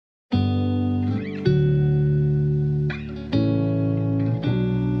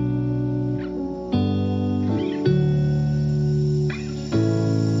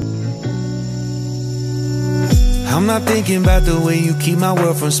not thinking about the way you keep my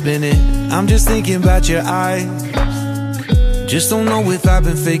world from spinning. I'm just thinking about your eyes. Just don't know if I've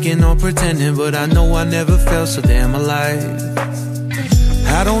been faking or pretending, but I know I never felt so damn alive.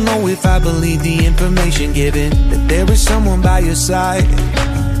 I don't know if I believe the information given, that there is someone by your side.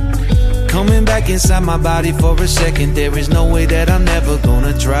 Coming back inside my body for a second, there is no way that I'm never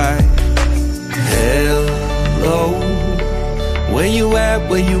gonna try. Hello, where you at,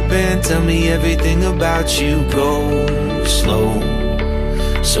 where you been? Tell me everything about you. Go slow,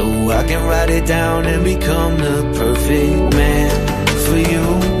 so I can write it down and become the perfect man for you.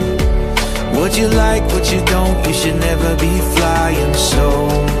 What you like, what you don't, you should never be flying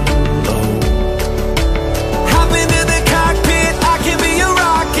solo. Hop into the cockpit, I can be your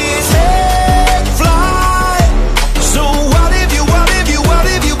rocket. Hey, fly. So what if you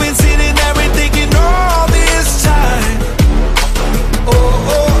been sitting there and thinking all this time? Oh,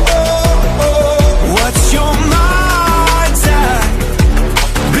 oh, oh, oh, what's your mind's at?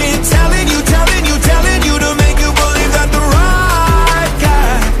 Been telling you to make you believe that the right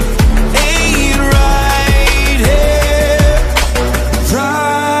guy ain't right here,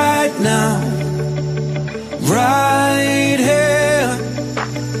 right now, right here.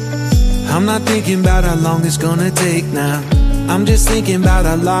 I'm not thinking about how long it's gonna take now. I'm just thinking about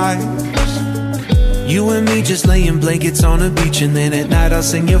our lives. You and me just laying blankets on the beach, and then at night I'll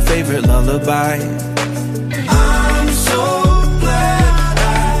sing your favorite lullaby. I'm so glad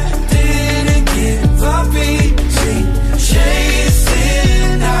I didn't give up easy,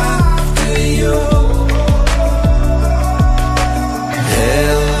 chasing after you.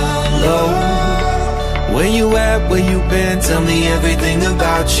 Hello, where you at, where you been? Tell me everything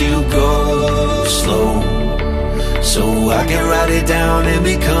about you. Go slow, so I can write it down and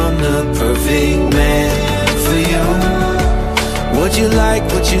become the perfect man for you. What you like,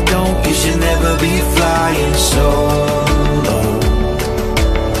 what you don't, you should never be flying solo.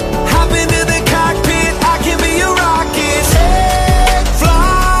 Hop into the cockpit, I can be your rocket. Hey,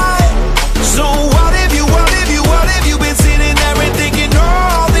 fly. So what if you been sitting there and thinking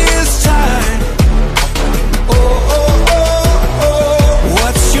all this time? Oh, oh, oh, oh,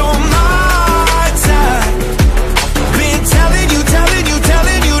 what's your mind's at? Been telling you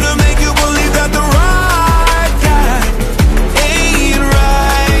to make you believe that the right guy ain't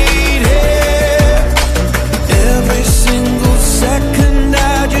right here. Every single second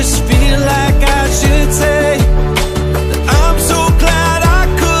I just feel like I should say that I'm so glad I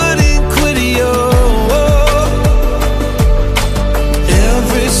couldn't quit you.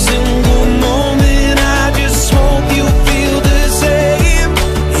 Every single moment I just hope you feel the same.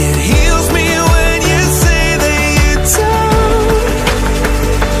 It heals me when you say that you're tired.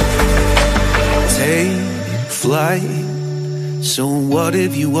 Take flight. So what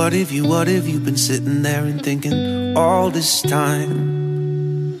if you been sitting there and thinking all this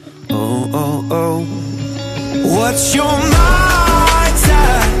time? Oh, oh, oh, what's your mind?